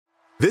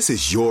This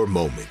is your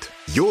moment,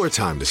 your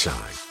time to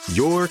shine,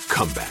 your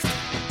comeback.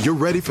 You're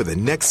ready for the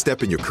next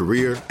step in your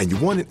career, and you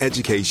want an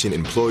education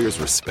employers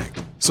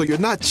respect. So you're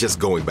not just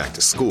going back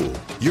to school,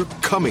 you're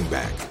coming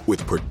back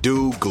with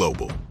Purdue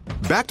Global.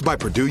 Backed by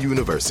Purdue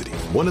University,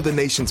 one of the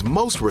nation's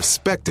most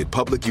respected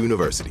public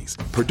universities,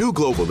 Purdue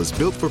Global is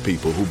built for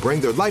people who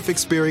bring their life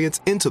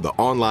experience into the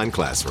online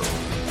classroom.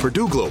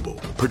 Purdue Global,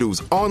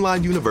 Purdue's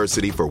online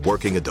university for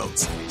working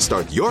adults.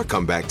 Start your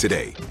comeback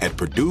today at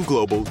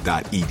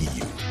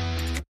purdueglobal.edu.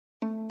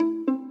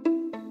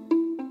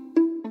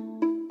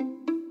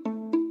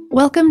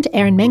 Welcome to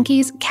Aaron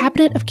Mahnke's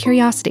Cabinet of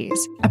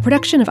Curiosities, a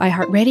production of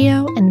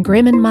iHeartRadio and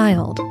Grim and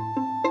Mild.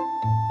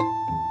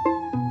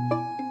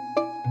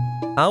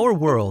 Our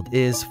world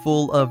is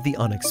full of the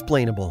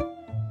unexplainable.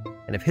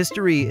 And if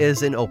history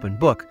is an open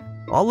book,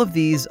 all of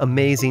these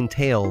amazing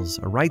tales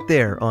are right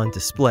there on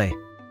display,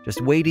 just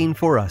waiting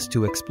for us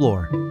to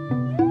explore.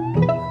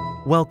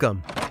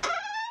 Welcome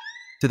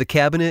to the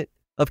Cabinet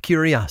of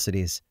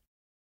Curiosities.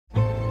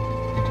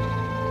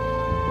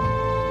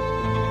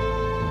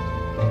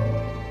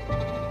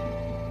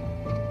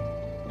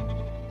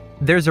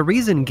 There's a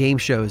reason game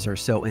shows are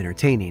so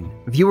entertaining.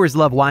 Viewers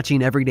love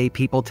watching everyday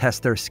people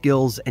test their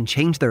skills and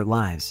change their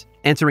lives.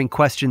 Answering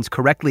questions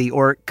correctly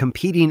or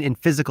competing in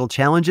physical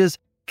challenges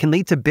can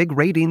lead to big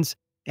ratings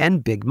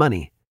and big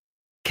money.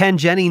 Ken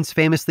Jennings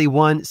famously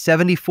won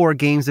 74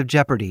 games of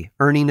Jeopardy,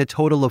 earning a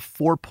total of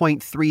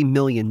 $4.3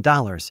 million.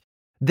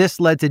 This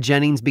led to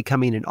Jennings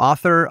becoming an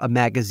author, a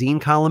magazine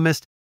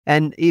columnist,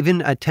 and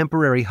even a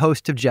temporary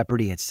host of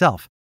Jeopardy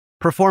itself.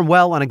 Perform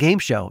well on a game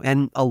show,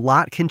 and a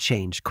lot can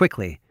change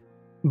quickly.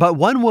 But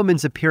one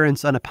woman's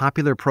appearance on a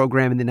popular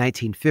program in the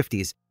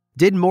 1950s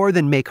did more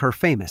than make her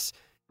famous.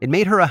 It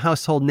made her a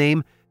household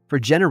name for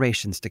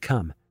generations to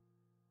come.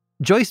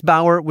 Joyce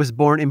Bauer was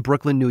born in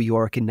Brooklyn, New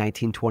York in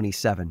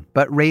 1927,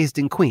 but raised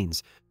in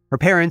Queens. Her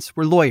parents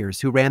were lawyers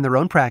who ran their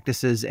own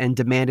practices and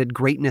demanded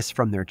greatness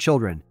from their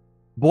children.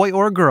 Boy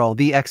or girl,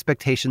 the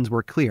expectations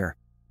were clear.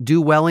 Do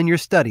well in your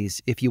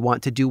studies if you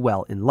want to do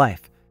well in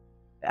life.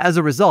 As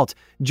a result,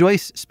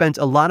 Joyce spent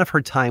a lot of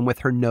her time with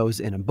her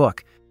nose in a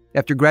book.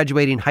 After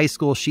graduating high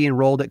school, she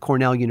enrolled at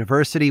Cornell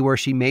University, where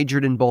she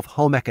majored in both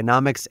home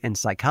economics and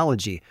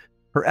psychology.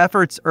 Her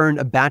efforts earned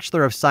a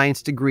Bachelor of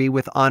Science degree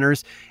with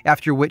honors,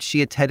 after which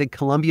she attended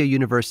Columbia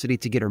University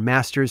to get her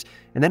master's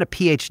and then a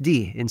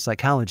PhD in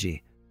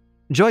psychology.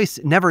 Joyce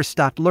never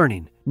stopped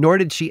learning, nor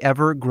did she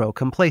ever grow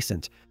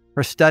complacent.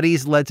 Her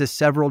studies led to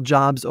several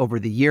jobs over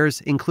the years,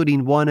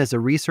 including one as a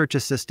research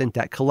assistant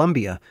at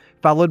Columbia,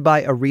 followed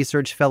by a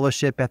research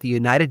fellowship at the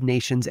United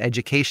Nations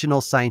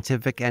Educational,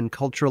 Scientific, and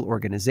Cultural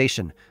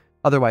Organization,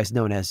 otherwise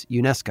known as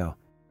UNESCO.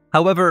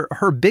 However,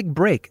 her big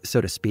break,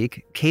 so to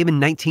speak, came in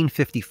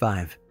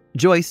 1955.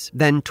 Joyce,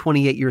 then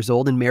 28 years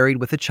old and married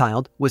with a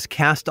child, was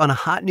cast on a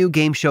hot new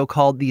game show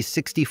called The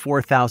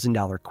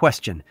 $64,000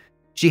 Question.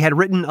 She had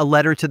written a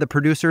letter to the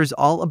producers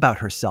all about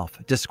herself,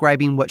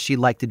 describing what she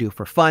liked to do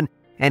for fun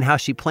and how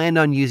she planned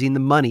on using the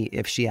money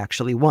if she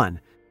actually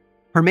won.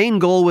 Her main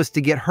goal was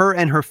to get her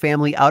and her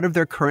family out of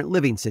their current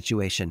living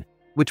situation,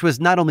 which was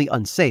not only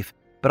unsafe,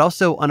 but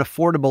also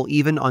unaffordable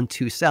even on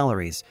two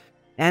salaries.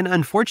 And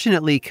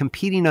unfortunately,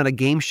 competing on a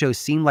game show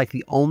seemed like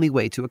the only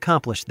way to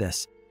accomplish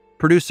this.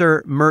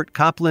 Producer Mert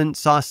Kaplan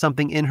saw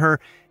something in her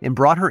and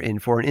brought her in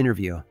for an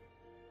interview.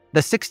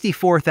 The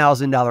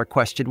 $64,000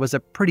 Question was a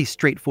pretty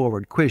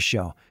straightforward quiz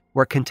show,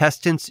 where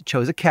contestants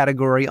chose a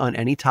category on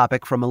any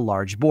topic from a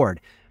large board.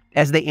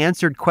 As they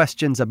answered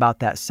questions about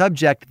that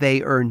subject,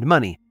 they earned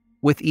money.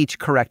 With each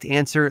correct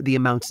answer, the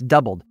amounts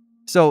doubled.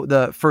 So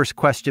the first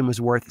question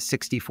was worth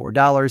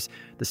 $64,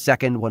 the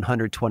second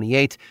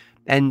 $128,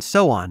 and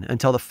so on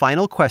until the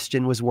final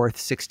question was worth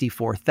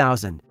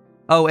 $64,000.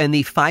 Oh, and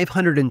the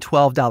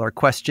 $512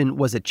 question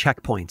was a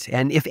checkpoint,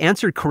 and if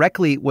answered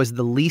correctly, was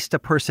the least a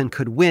person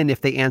could win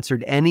if they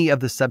answered any of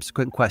the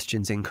subsequent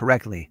questions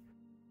incorrectly.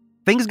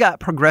 Things got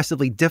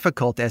progressively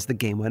difficult as the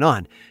game went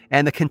on,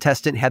 and the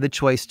contestant had the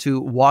choice to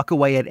walk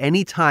away at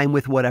any time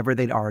with whatever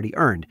they'd already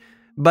earned.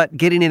 But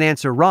getting an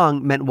answer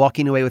wrong meant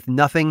walking away with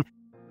nothing,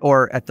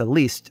 or at the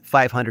least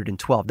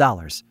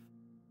 $512.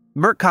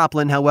 Mert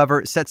Kaplan,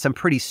 however, set some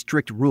pretty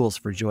strict rules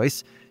for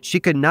Joyce.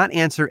 She could not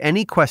answer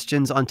any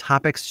questions on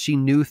topics she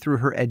knew through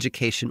her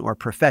education or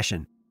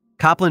profession.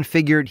 Kaplan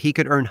figured he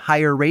could earn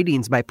higher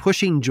ratings by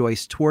pushing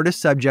Joyce toward a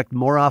subject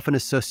more often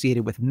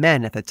associated with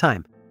men at the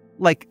time,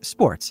 like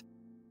sports.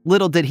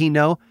 Little did he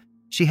know,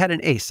 she had an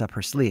ace up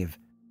her sleeve.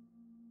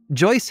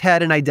 Joyce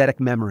had an eidetic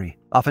memory,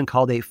 often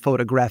called a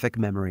photographic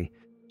memory.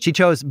 She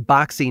chose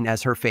boxing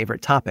as her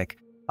favorite topic,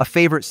 a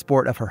favorite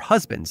sport of her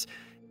husband's,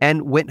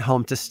 and went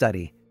home to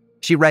study.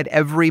 She read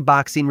every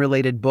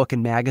boxing-related book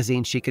and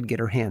magazine she could get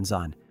her hands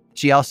on.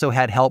 She also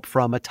had help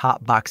from a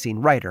top boxing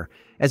writer,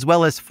 as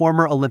well as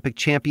former Olympic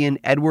champion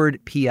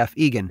Edward P.F.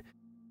 Egan.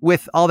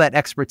 With all that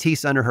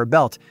expertise under her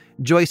belt,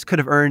 Joyce could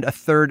have earned a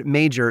third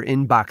major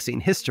in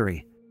boxing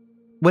history.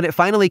 When it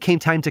finally came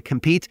time to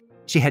compete,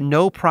 she had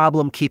no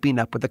problem keeping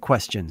up with the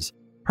questions.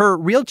 Her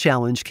real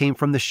challenge came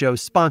from the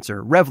show's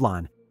sponsor,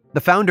 Revlon.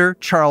 The founder,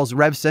 Charles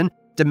Revson,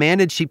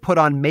 demanded she put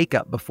on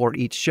makeup before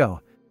each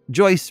show.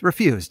 Joyce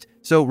refused,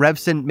 so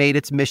Revson made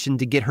its mission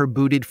to get her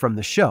booted from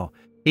the show.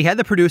 He had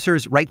the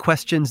producers write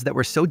questions that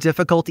were so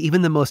difficult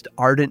even the most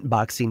ardent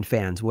boxing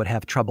fans would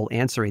have trouble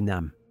answering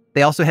them.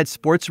 They also had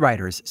sports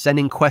writers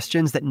sending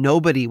questions that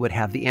nobody would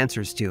have the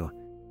answers to.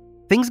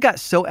 Things got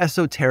so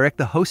esoteric,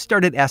 the host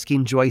started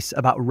asking Joyce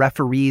about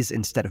referees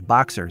instead of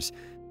boxers.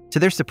 To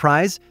their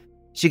surprise,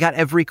 she got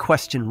every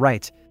question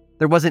right.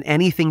 There wasn't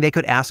anything they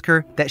could ask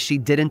her that she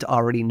didn't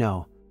already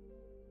know.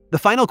 The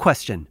final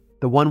question,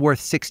 the one worth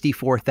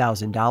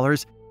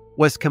 $64,000,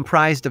 was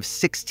comprised of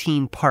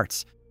 16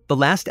 parts. The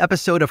last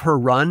episode of her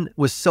run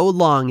was so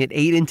long it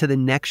ate into the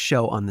next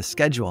show on the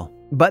schedule.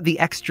 But the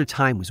extra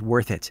time was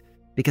worth it,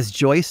 because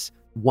Joyce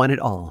won it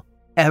all,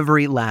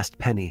 every last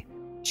penny.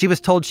 She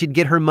was told she'd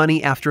get her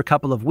money after a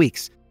couple of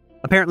weeks.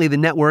 Apparently the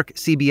network,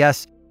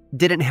 CBS,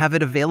 didn't have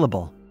it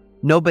available.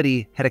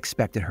 Nobody had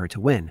expected her to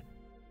win.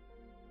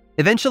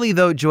 Eventually,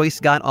 though,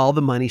 Joyce got all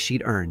the money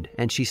she'd earned,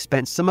 and she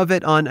spent some of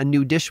it on a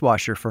new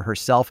dishwasher for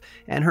herself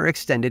and her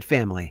extended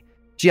family.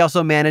 She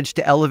also managed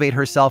to elevate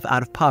herself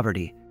out of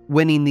poverty.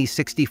 Winning the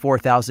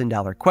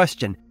 $64,000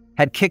 question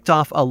had kicked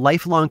off a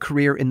lifelong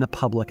career in the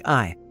public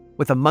eye,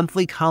 with a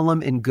monthly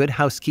column in Good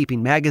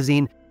Housekeeping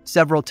magazine,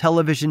 several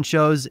television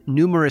shows,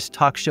 numerous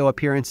talk show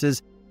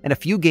appearances, and a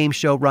few game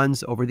show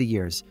runs over the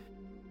years.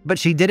 But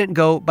she didn't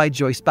go by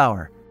Joyce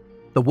Bauer.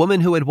 The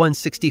woman who had won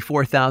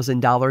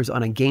 $64,000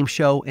 on a game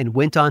show and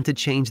went on to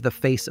change the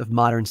face of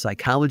modern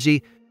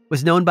psychology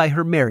was known by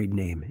her married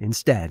name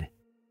instead,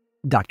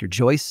 Dr.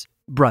 Joyce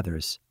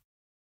Brothers.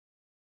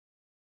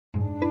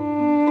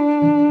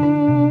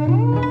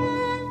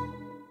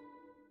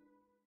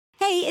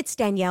 Hey, it's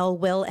Danielle,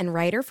 Will, and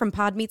Ryder from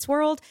Pod Meets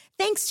World.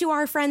 Thanks to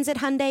our friends at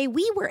Hyundai,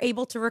 we were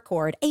able to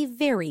record a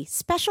very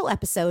special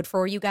episode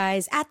for you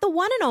guys at the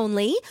one and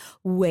only,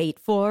 wait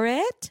for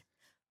it,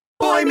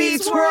 Boy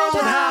Meets World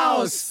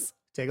House!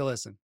 Take a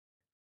listen.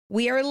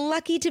 We are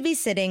lucky to be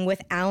sitting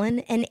with Alan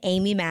and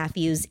Amy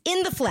Matthews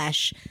in the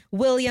flesh,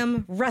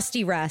 William,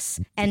 Rusty Russ,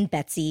 and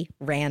Betsy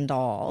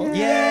Randall.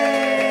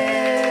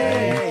 Yay!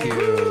 Thank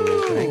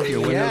you. Thank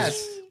you.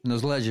 Yes. When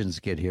those legends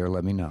get here,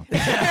 let me know.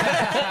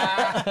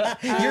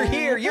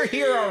 You're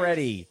here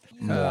already.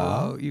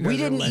 No, you guys We are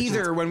didn't legends.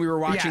 either when we were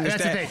watching this.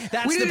 That's the thing.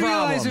 That's we the didn't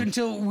realize it problem.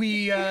 until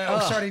we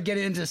started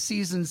getting into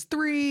seasons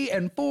 3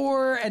 and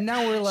 4, and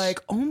now we're like,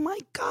 oh my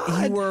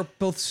god, You were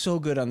both so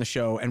good on the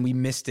show, and we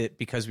missed it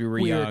because we were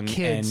we young were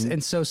kids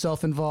and so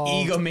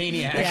self-involved.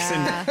 egomaniacs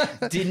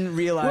and didn't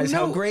realize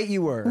Well, how no, great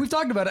you were. We've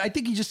talked about it. I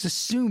think you just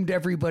assumed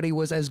everybody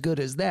was as good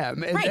as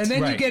them. And, Right. and then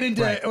you Right, get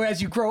into, right.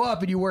 as you grow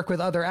up and you work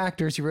with other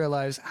actors, you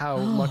realize how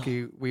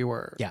lucky we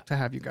were to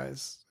have you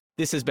guys.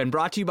 This has been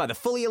brought to you by the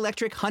fully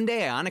electric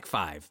Hyundai Ioniq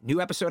 5.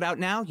 New episode out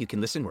now. You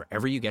can listen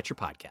wherever you get your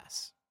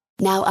podcasts.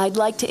 Now I'd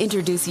like to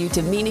introduce you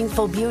to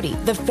Meaningful Beauty,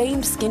 the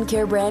famed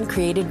skincare brand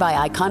created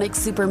by iconic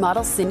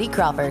supermodel Cindy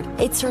Crawford.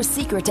 It's her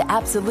secret to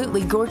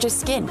absolutely gorgeous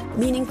skin.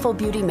 Meaningful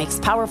Beauty makes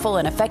powerful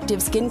and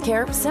effective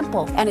skincare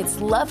simple, and it's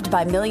loved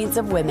by millions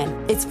of women.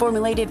 It's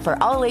formulated for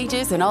all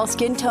ages and all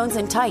skin tones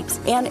and types,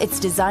 and it's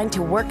designed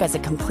to work as a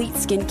complete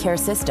skincare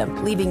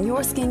system, leaving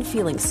your skin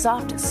feeling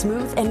soft,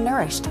 smooth, and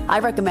nourished. I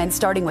recommend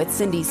starting with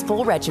Cindy's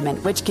full regimen,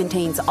 which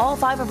contains all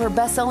 5 of her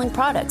best-selling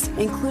products,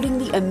 including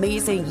the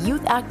amazing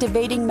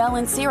youth-activating Melon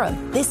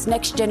Serum. This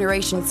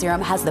next-generation serum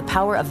has the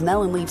power of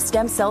melon leaf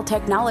stem cell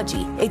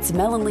technology. It's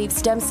melon leaf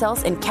stem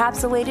cells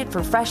encapsulated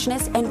for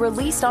freshness and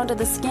released onto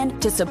the skin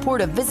to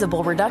support a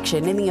visible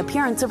reduction in the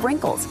appearance of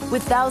wrinkles.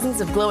 With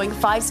thousands of glowing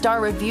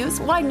 5-star reviews,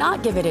 why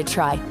not give it a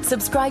try?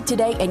 Subscribe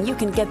today and you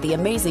can get the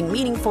amazing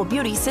Meaningful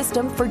Beauty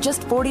system for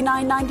just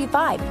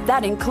 $49.95.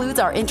 That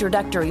includes our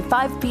introductory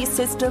 5-piece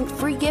system,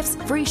 free gifts,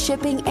 free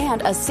shipping,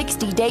 and a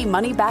 60-day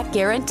money-back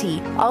guarantee.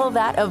 All of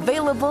that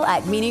available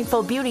at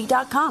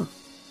meaningfulbeauty.com.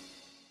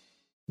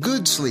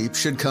 Good sleep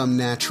should come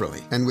naturally,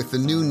 and with the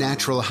new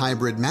Natural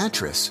Hybrid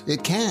mattress,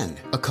 it can.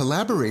 A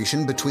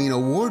collaboration between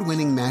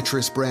award-winning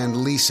mattress brand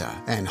Leesa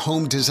and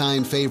home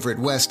design favorite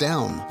West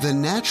Elm, the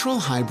Natural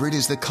Hybrid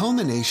is the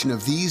culmination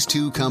of these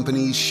two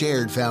companies'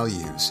 shared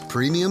values: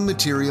 premium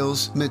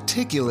materials,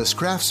 meticulous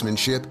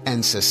craftsmanship,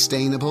 and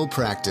sustainable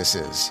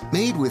practices.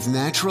 Made with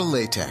natural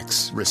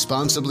latex,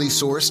 responsibly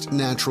sourced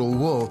natural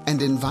wool,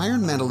 and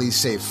environmentally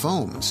safe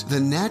foams, the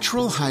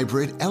Natural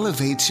Hybrid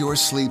elevates your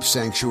sleep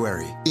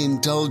sanctuary,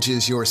 indulges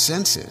your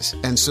senses,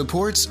 and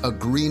supports a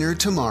greener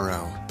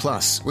tomorrow.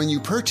 Plus, when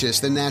you purchase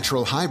the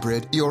Natural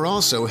Hybrid, you're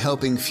also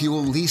helping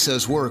fuel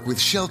Leesa's work with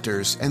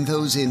shelters and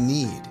those in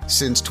need.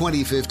 Since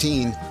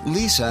 2015,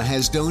 Leesa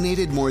has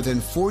donated more than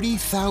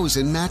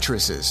 40,000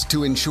 mattresses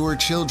to ensure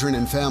children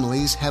and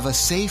families have a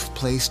safe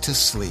place to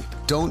sleep.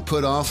 Don't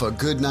put off a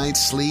good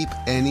night's sleep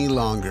any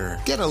longer.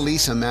 Get a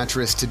Leesa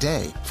mattress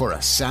today for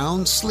a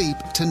sound sleep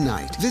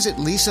tonight. Visit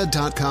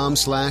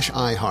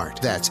leesa.com/iHeart.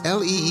 That's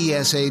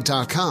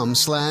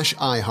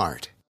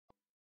LEESA.com/iHeart.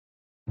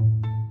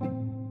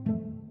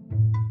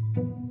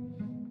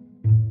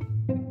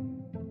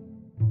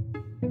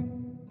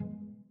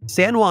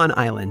 San Juan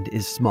Island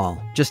is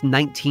small, just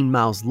 19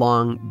 miles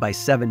long by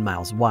 7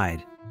 miles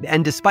wide.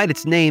 And despite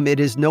its name, it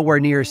is nowhere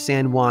near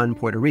San Juan,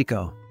 Puerto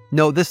Rico.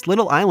 No, this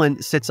little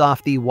island sits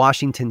off the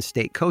Washington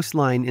state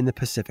coastline in the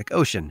Pacific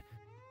Ocean.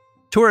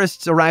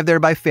 Tourists arrive there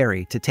by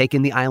ferry to take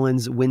in the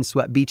island's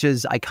windswept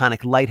beaches,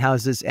 iconic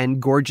lighthouses,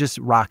 and gorgeous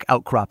rock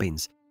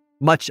outcroppings.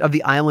 Much of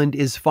the island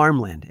is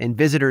farmland, and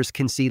visitors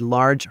can see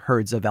large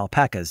herds of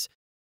alpacas.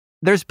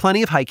 There's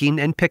plenty of hiking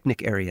and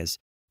picnic areas.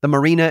 The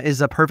marina is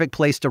a perfect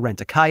place to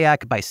rent a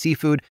kayak, buy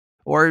seafood,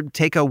 or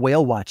take a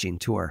whale watching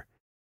tour.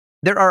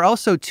 There are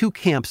also 2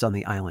 camps on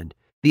the island,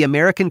 the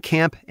American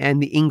camp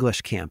and the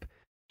English camp.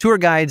 Tour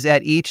guides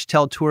at each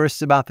tell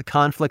tourists about the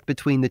conflict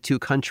between the 2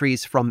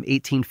 countries from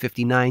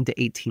 1859 to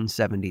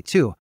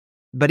 1872.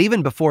 But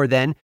even before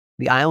then,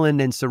 the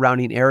island and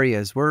surrounding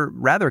areas were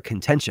rather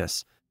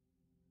contentious.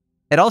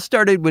 It all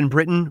started when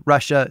Britain,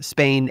 Russia,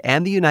 Spain,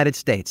 and the United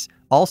States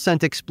all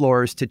sent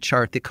explorers to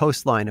chart the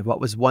coastline of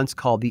what was once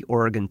called the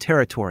Oregon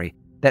Territory,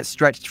 that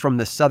stretched from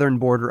the southern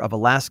border of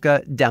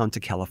Alaska down to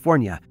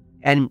California,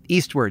 and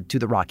eastward to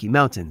the Rocky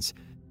Mountains.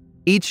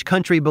 Each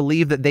country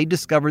believed that they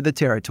discovered the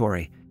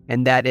territory,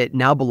 and that it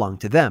now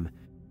belonged to them.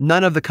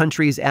 None of the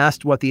countries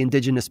asked what the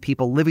indigenous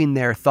people living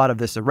there thought of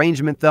this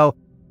arrangement, though,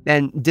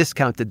 and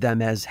discounted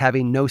them as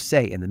having no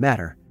say in the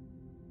matter.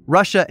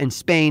 Russia and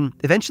Spain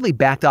eventually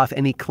backed off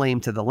any claim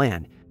to the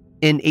land.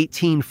 In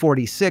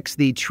 1846,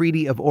 the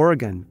Treaty of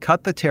Oregon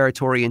cut the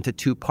territory into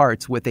 2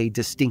 parts with a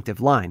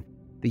distinctive line,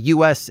 the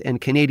U.S.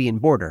 and Canadian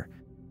border.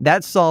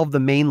 That solved the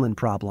mainland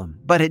problem,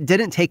 but it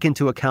didn't take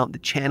into account the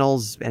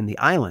channels and the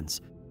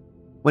islands.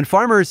 When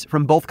farmers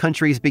from both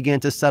countries began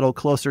to settle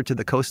closer to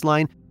the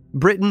coastline,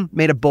 Britain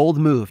made a bold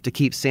move to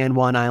keep San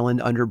Juan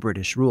Island under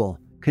British rule.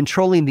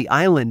 Controlling the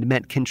island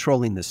meant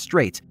controlling the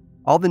strait,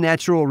 all the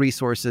natural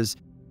resources,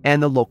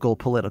 and the local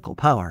political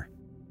power.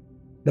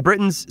 The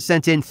Britons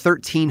sent in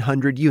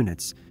 1,300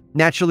 units.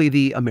 Naturally,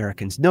 the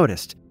Americans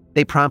noticed.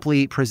 They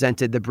promptly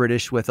presented the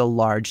British with a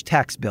large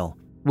tax bill.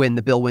 When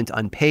the bill went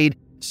unpaid,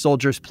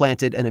 soldiers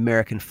planted an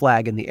American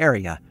flag in the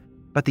area,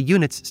 but the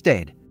units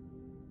stayed.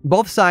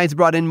 Both sides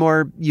brought in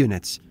more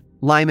units.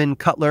 Lyman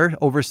Cutler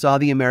oversaw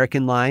the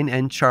American line,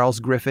 and Charles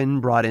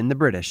Griffin brought in the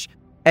British.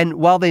 And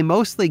while they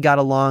mostly got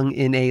along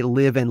in a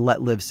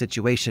live-and-let-live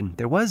situation,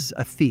 there was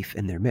a thief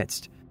in their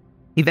midst.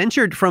 He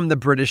ventured from the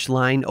British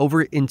line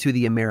over into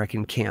the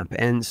American camp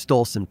and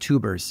stole some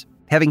tubers.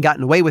 Having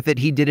gotten away with it,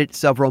 he did it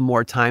several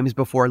more times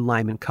before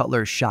Lyman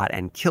Cutler shot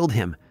and killed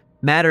him.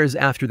 Matters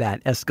after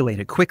that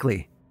escalated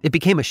quickly. It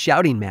became a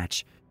shouting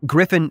match.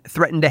 Griffin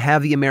threatened to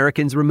have the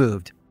Americans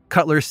removed.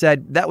 Cutler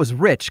said that was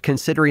rich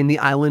considering the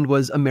island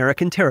was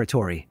American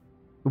territory.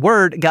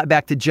 Word got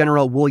back to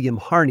General William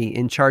Harney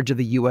in charge of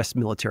the U.S.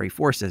 military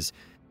forces.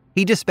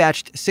 He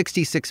dispatched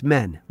 66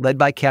 men, led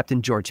by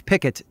Captain George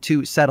Pickett,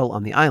 to settle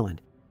on the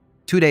island.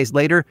 2 days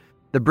later,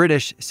 the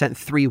British sent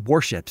 3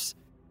 warships.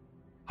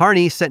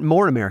 Harney sent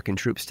more American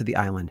troops to the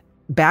island.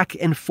 Back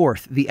and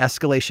forth, the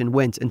escalation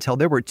went until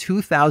there were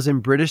 2,000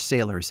 British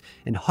sailors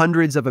and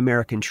hundreds of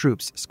American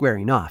troops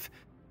squaring off.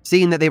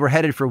 Seeing that they were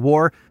headed for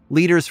war,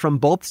 leaders from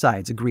both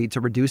sides agreed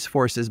to reduce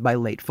forces by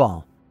late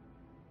fall.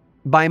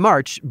 By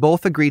March,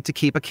 both agreed to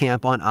keep a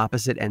camp on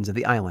opposite ends of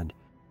the island.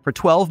 For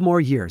 12 more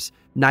years,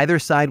 neither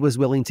side was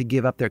willing to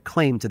give up their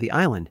claim to the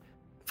island.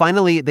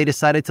 Finally, they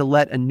decided to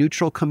let a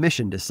neutral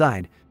commission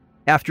decide.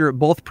 After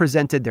both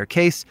presented their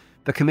case,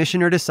 the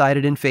commissioner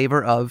decided in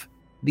favor of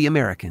the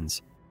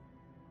Americans.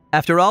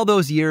 After all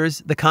those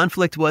years, the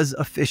conflict was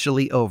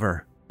officially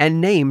over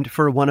and named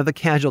for one of the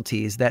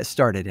casualties that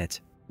started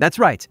it. That's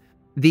right,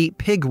 the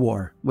Pig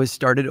War was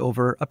started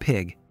over a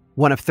pig,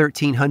 one of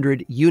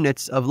 1,300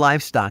 units of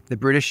livestock the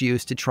British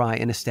used to try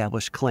and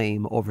establish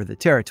claim over the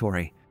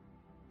territory.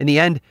 In the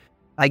end,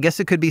 I guess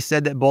it could be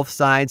said that both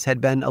sides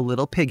had been a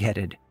little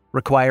pig-headed,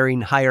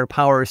 requiring higher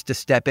powers to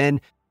step in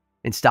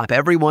and stop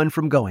everyone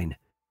from going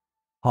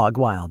hog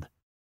wild.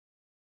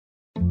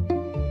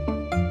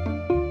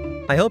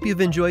 I hope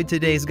you've enjoyed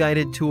today's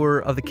guided tour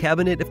of the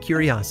Cabinet of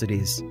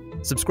Curiosities.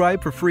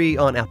 Subscribe for free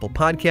on Apple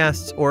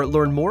Podcasts or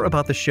learn more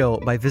about the show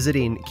by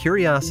visiting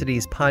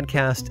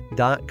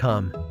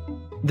curiositiespodcast.com.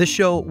 This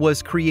show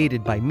was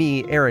created by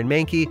me, Aaron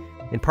Mahnke,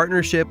 in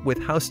partnership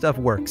with How Stuff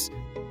Works.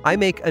 I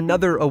make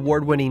another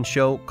award-winning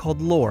show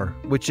called Lore,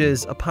 which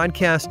is a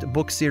podcast,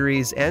 book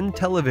series, and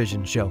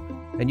television show,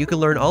 and you can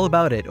learn all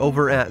about it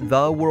over at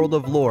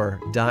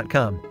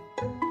theworldoflore.com.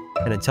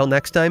 And until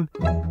next time,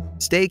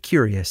 stay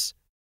curious.